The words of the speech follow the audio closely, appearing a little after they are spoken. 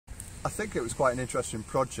I think it was quite an interesting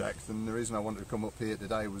project, and the reason I wanted to come up here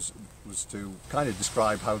today was to kind of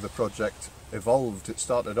describe how the project evolved. It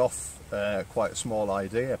started off quite a small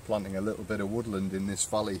idea, planting a little bit of woodland in this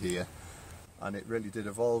valley here, and it really did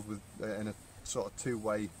evolve with in a sort of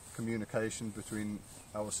two-way communication between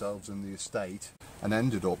ourselves and the estate, and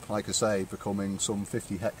ended up, like I say, becoming some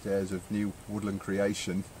 50 hectares of new woodland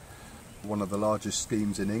creation. One of the largest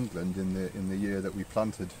schemes in England in the year that we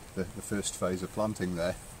planted the first phase of planting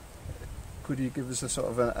there. Could you give us a sort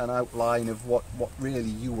of an outline of what really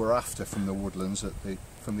you were after from the woodlands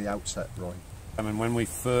from the outset, Roy? I mean, when we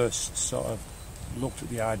first sort of looked at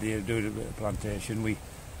the idea of doing a bit of plantation, we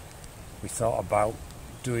thought about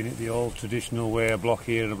doing it the old traditional way, a block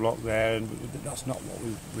here and a block there, and that's not what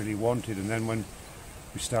we really wanted. And then when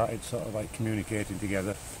we started sort of like communicating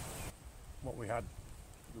together, what we had,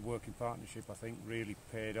 the working partnership, I think, really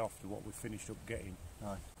paid off to what we finished up getting.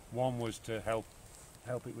 Right. One was to help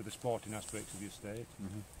it with the sporting aspects of the estate,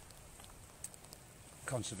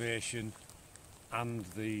 conservation, and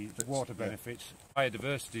the water benefits,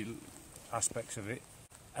 biodiversity aspects of it.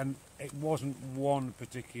 And it wasn't one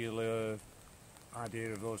particular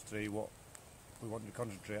idea of those three what we wanted to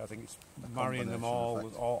concentrate. I think it's marrying them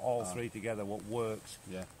all three together, what works,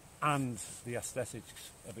 and the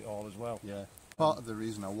aesthetics of it all as well. Yeah. Part of the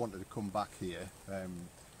reason I wanted to come back here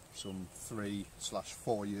some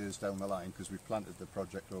 3/4 years down the line, because we planted the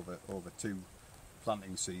project over 2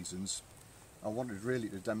 planting seasons, I wanted really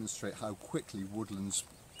to demonstrate how quickly woodlands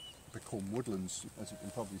become woodlands. As you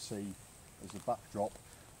can probably see as a backdrop,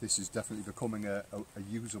 this is definitely becoming a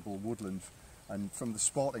usable woodland. And from the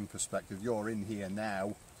sporting perspective, you're in here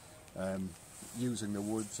now using the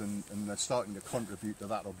woods, and they're starting to contribute to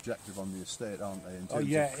that objective on the estate, aren't they, in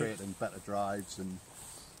terms of creating better drives and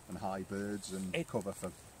high birds and cover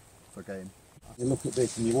for game. You look at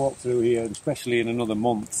this and you walk through here, especially in another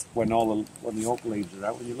month when the oak leaves are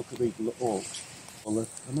out, and you look at these oaks, well,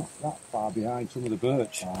 they're not that far behind some of the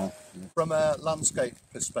birch. From a landscape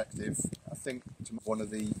perspective, I think one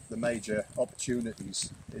of the major opportunities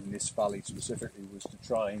in this valley specifically was to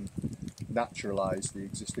try and naturalise the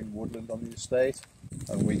existing woodland on the estate,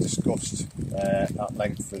 and we discussed at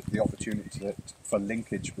length the opportunity for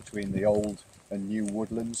linkage between the old and new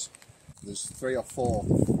woodlands. There's 3 or 4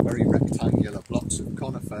 very rectangular blocks of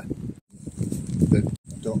conifer that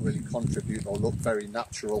don't really contribute or look very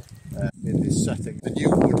natural in this setting. The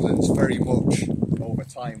new woodlands very much over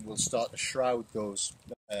time will start to shroud those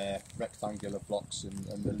rectangular blocks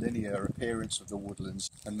and the linear appearance of the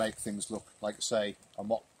woodlands, and make things look, like I say, a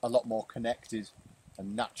lot more connected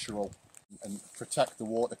and natural, and protect the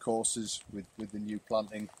watercourses with the new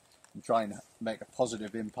planting, and try and make a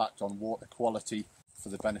positive impact on water quality for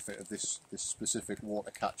the benefit of this specific water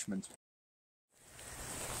catchment.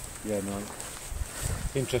 Yeah, no.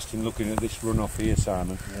 Interesting looking at this runoff here,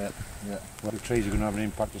 Simon. Yeah. Well, the trees are going to have an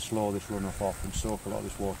impact to slow this runoff off and soak a lot of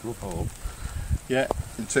this water up, I hope. Yeah,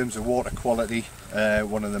 in terms of water quality,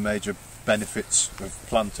 one of the major benefits of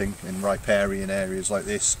planting in riparian areas like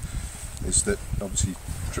this is that obviously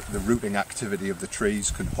the rooting activity of the trees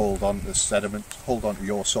can hold on to sediment, hold on to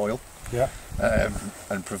your soil,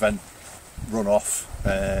 and prevent runoff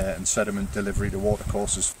and sediment delivery to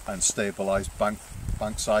watercourses, and stabilise bank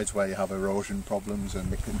sides where you have erosion problems.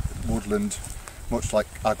 And woodland, much like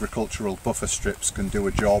agricultural buffer strips, can do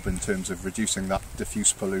a job in terms of reducing that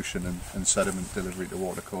diffuse pollution and sediment delivery to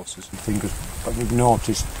watercourses. I think what we've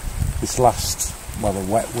noticed this last, the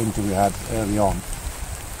wet winter we had early on,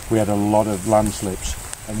 we had a lot of landslips,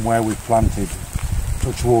 and where we've planted,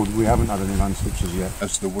 touch wood, we haven't had any landslips as yet.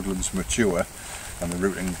 As the woodlands mature and the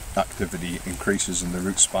rooting activity increases and the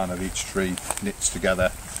root span of each tree knits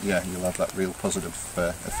together, you'll have that real positive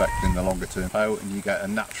effect in the longer term. And you get a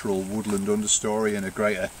natural woodland understory and a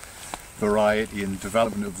greater variety and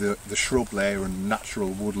development of the shrub layer and natural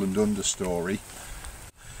woodland understory,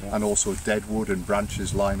 and also dead wood and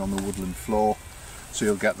branches lying on the woodland floor, so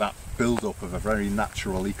you'll get that build-up of a very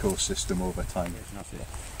natural ecosystem over time.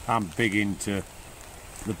 I'm big into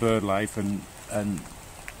the bird life, and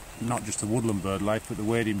not just the woodland bird life, but the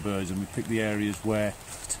wading birds, and we pick the areas where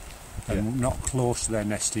and not close to their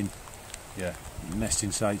nesting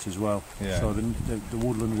sites as well. So the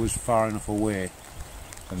woodland was far enough away,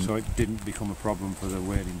 and so it didn't become a problem for the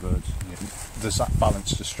wading birds. There's that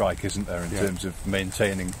balance to strike, isn't there, in terms of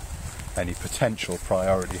maintaining any potential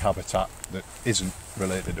priority habitat that isn't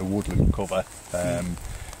related to woodland cover. And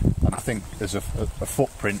I think there's a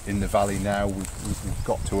footprint in the valley now. We've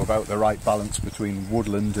got to about the right balance between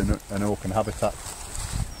woodland and open habitat.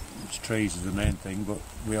 Trees is the main thing, but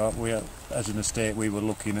we are as an estate, we were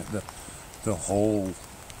looking at the whole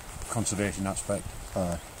conservation aspect.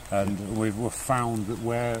 and we've found that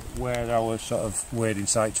where our sort of wading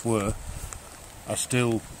sites were are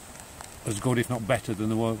still as good, if not better, than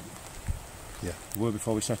they were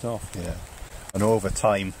before we set off. Yeah, and over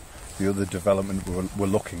time, the other development we're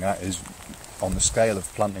looking at is, on the scale of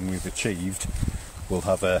planting we've achieved, we'll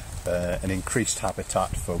have an increased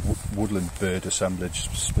habitat for woodland bird assemblage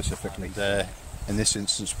specifically. And, in this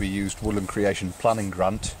instance, we used Woodland Creation Planning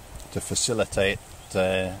Grant to facilitate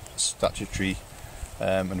statutory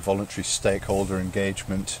and voluntary stakeholder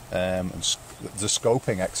engagement and the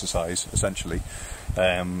scoping exercise, essentially,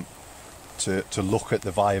 to look at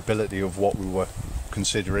the viability of what we were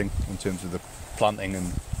considering in terms of the planting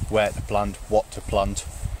and where to plant, what to plant,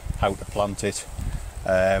 how to plant it,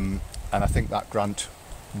 and I think that grant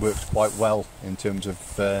worked quite well in terms of,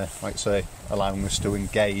 like I say, allowing us to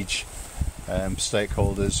engage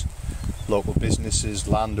stakeholders, local businesses,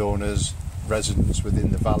 landowners, residents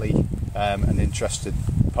within the valley, and interested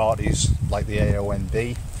parties like the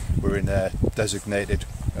AONB. We're in a designated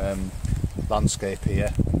landscape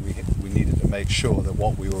here. We needed to make sure that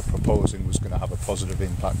what we were proposing was going to have a positive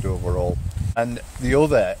impact overall. And the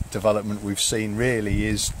other development we've seen really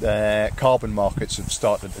is carbon markets have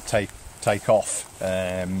started to take off.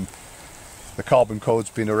 The carbon code's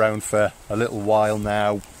been around for a little while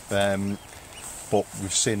now, but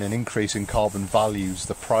we've seen an increase in carbon values.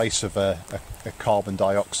 The price of a carbon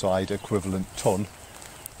dioxide equivalent tonne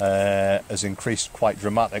has increased quite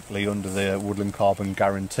dramatically under the Woodland Carbon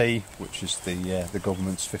Guarantee, which is the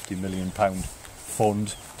government's £50 million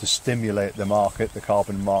fund to stimulate the market, the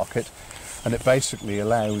carbon market, and it basically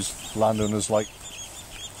allows landowners like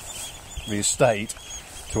the estate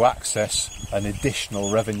to access an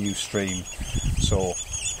additional revenue stream. So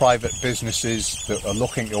private businesses that are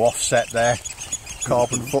looking to offset their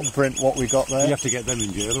carbon footprint, what we got there. You have to get them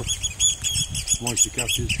in jail, moisture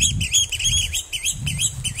catchers.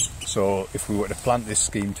 So if we were to plant this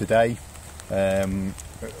scheme today, it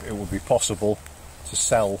would be possible to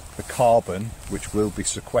sell the carbon, which will be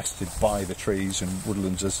sequestered by the trees and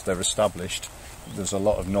woodlands as they're established. There's a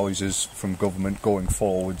lot of noises from government going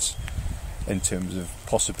forwards in terms of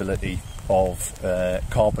possibility of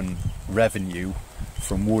carbon revenue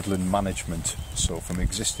from woodland management. So from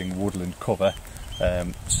existing woodland cover,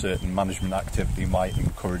 certain management activity might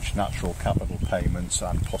encourage natural capital payments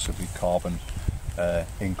and possibly carbon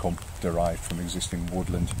income derived from existing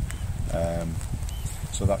woodland.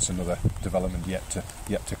 So that's another development yet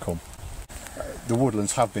to come. The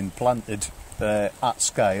woodlands have been planted at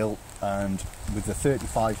scale, and with the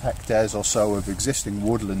 35 hectares or so of existing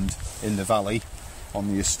woodland in the valley on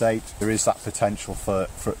the estate, there is that potential for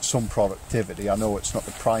some productivity. I know it's not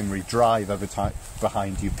the primary drive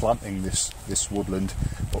behind you planting this woodland,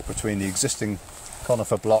 but between the existing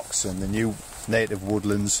conifer blocks and the new native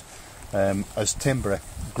woodlands, as timber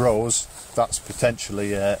grows, that's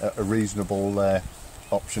potentially a reasonable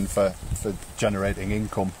option for generating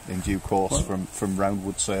income in due course from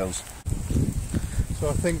roundwood sales. So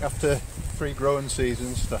I think after 3 growing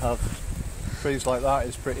seasons to have trees like that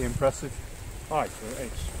is pretty impressive. Right,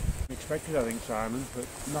 it's expected, I think, Simon, but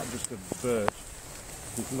not just the birch.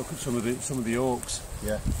 You can look at some of the oaks.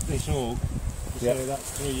 Yeah. This oak, to say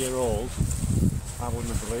that's 3-year-old, I wouldn't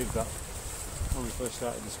have believed that when we first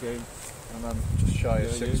started this game. And I'm just shy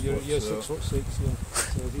of 6 foot. You're so. 6'6",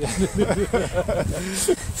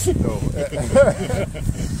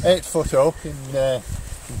 yeah. 8 foot oak in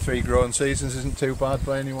 3 growing seasons isn't too bad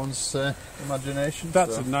by anyone's imagination.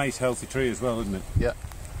 That's a nice healthy tree as well, isn't it? Yeah,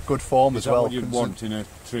 good form as well. What you'd want in a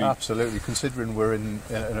tree? Absolutely, considering we're in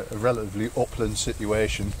a relatively upland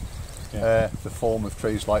situation, the form of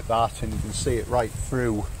trees like that, and you can see it right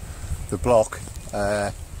through the block,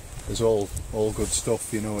 is all good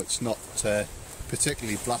stuff. You know, it's not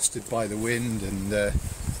particularly blasted by the wind, and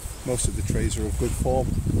most of the trees are of good form.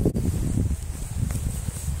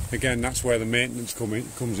 Again, that's where the maintenance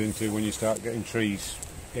comes into when you start getting trees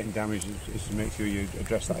getting damaged, is to make sure you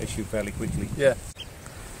address that issue fairly quickly. Yeah.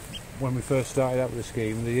 When we first started out with the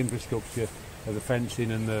scheme, the infrastructure of the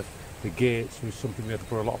fencing and the gates was something we had to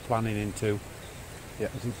put a lot of planning into. Yeah.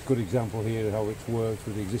 It's a good example here of how it's worked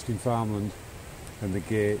with the existing farmland and the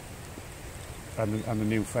gate and the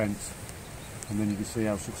new fence, and then you can see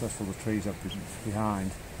how successful the trees have been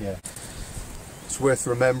behind. Yeah. It's worth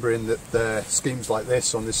remembering that schemes like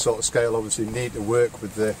this on this sort of scale obviously need to work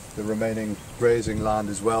with the remaining grazing land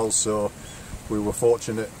as well, so we were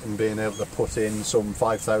fortunate in being able to put in some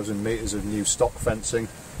 5,000 metres of new stock fencing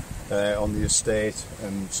on the estate,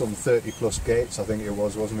 and some 30 plus gates, I think it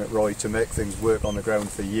was, wasn't it, Roy, to make things work on the ground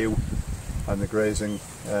for you and the grazing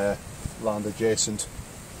land adjacent.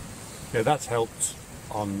 Yeah, that's helped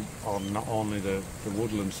on not only the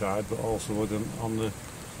woodland side but also on the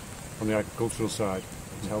agricultural side.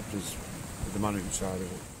 It's helped us with the management side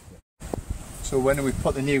of it. So when we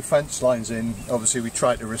put the new fence lines in, obviously we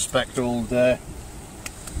tried to respect all the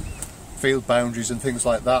field boundaries and things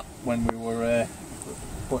like that when we were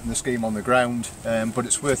putting the scheme on the ground, but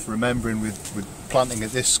it's worth remembering with planting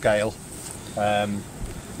at this scale,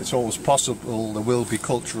 it's always possible there will be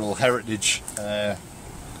cultural heritage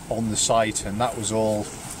on the site, and that was all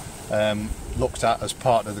looked at as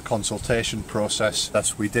part of the consultation process.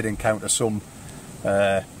 Thus, we did encounter some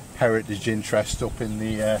heritage interest up in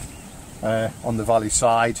the on the valley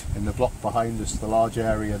side, in the block behind us, the large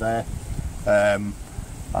area there, and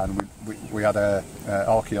we had a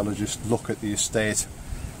archaeologist look at the estate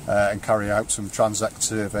and carry out some transect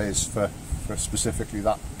surveys for specifically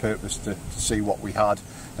that purpose, to see what we had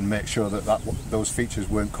and make sure that those features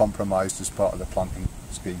weren't compromised as part of the planting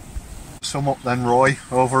scheme. Sum up then, Roy,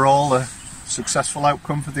 overall a successful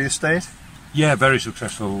outcome for the estate? Yeah, very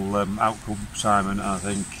successful outcome, Simon. I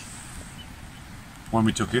think when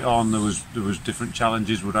we took it on, there was different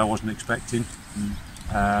challenges that I wasn't expecting,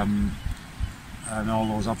 and all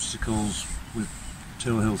those obstacles with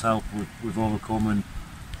Tilhill's help we've overcome,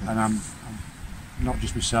 and I'm not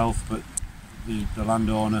just myself but the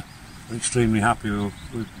landowner are extremely happy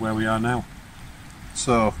with where we are now.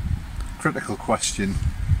 So, critical question: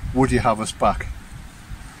 would you have us back?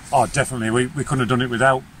 Oh, definitely. We couldn't have done it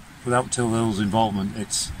without Tilhill's involvement.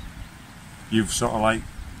 You've sort of like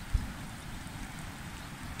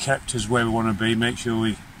kept us where we want to be, make sure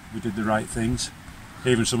we did the right things.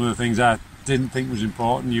 Even some of the things I didn't think was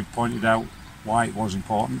important, you've pointed out why it was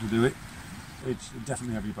important to do it. It's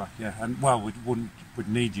definitely have you back, yeah. And well, we'd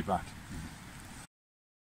need you back.